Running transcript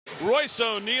Royce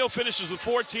O'Neale finishes with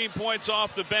 14 points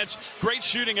off the bench. Great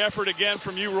shooting effort again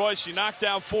from you, Royce. You knocked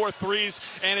down 4 threes,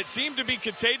 and it seemed to be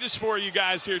contagious for you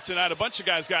guys here tonight. A bunch of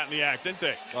guys got in the act, didn't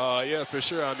they? Yeah, for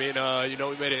sure. I mean,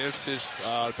 we made an emphasis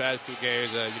the past 2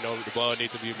 games that, the ball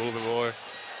needs to be moving more.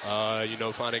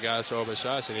 Finding guys throw open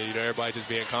shots and, everybody just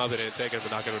being confident and taking them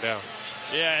and knocking them down.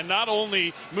 Yeah, and not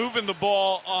only moving the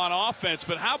ball on offense,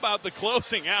 but how about the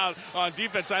closing out on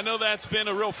defense? I know that's been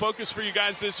a real focus for you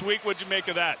guys this week. What'd you make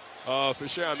of that? For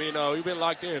sure. I mean, we've been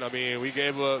locked in. I mean, we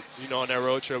gave up, on that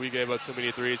road trip, we gave up too many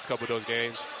threes a couple of those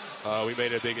games. We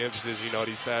made a big emphasis,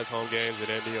 these past home games, and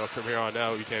then, from here on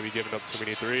out, we can't be giving up too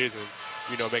many threes and,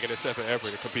 making a separate effort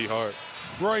to compete hard.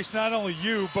 Royce, not only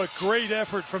you, but great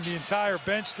effort from the entire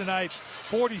bench tonight.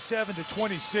 47 to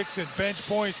 26 in bench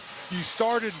points. You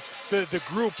started the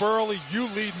group early, you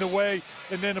leading the way,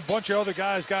 and then a bunch of other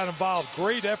guys got involved.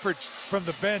 Great effort from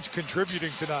the bench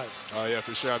contributing tonight. Yeah,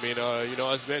 for sure. I mean,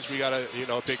 as bench, we got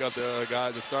to, pick up the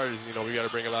guys, the starters. We got to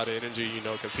bring a lot of energy,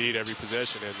 compete every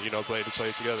possession and, play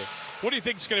together. What do you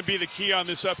think is going to be the key on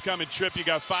this upcoming trip? You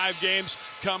got 5 games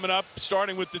coming up,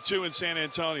 starting with the 2 in San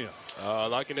Antonio.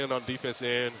 Locking in on defense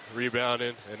end,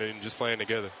 rebounding, and then just playing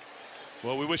together.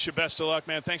 Well, we wish you best of luck,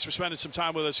 man. Thanks for spending some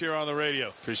time with us here on the radio.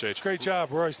 Appreciate you. Great job,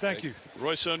 Royce. Thank you.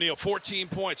 Royce O'Neale, 14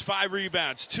 points, 5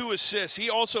 rebounds, 2 assists. He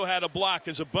also had a block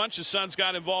as a bunch of Suns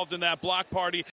got involved in that block party.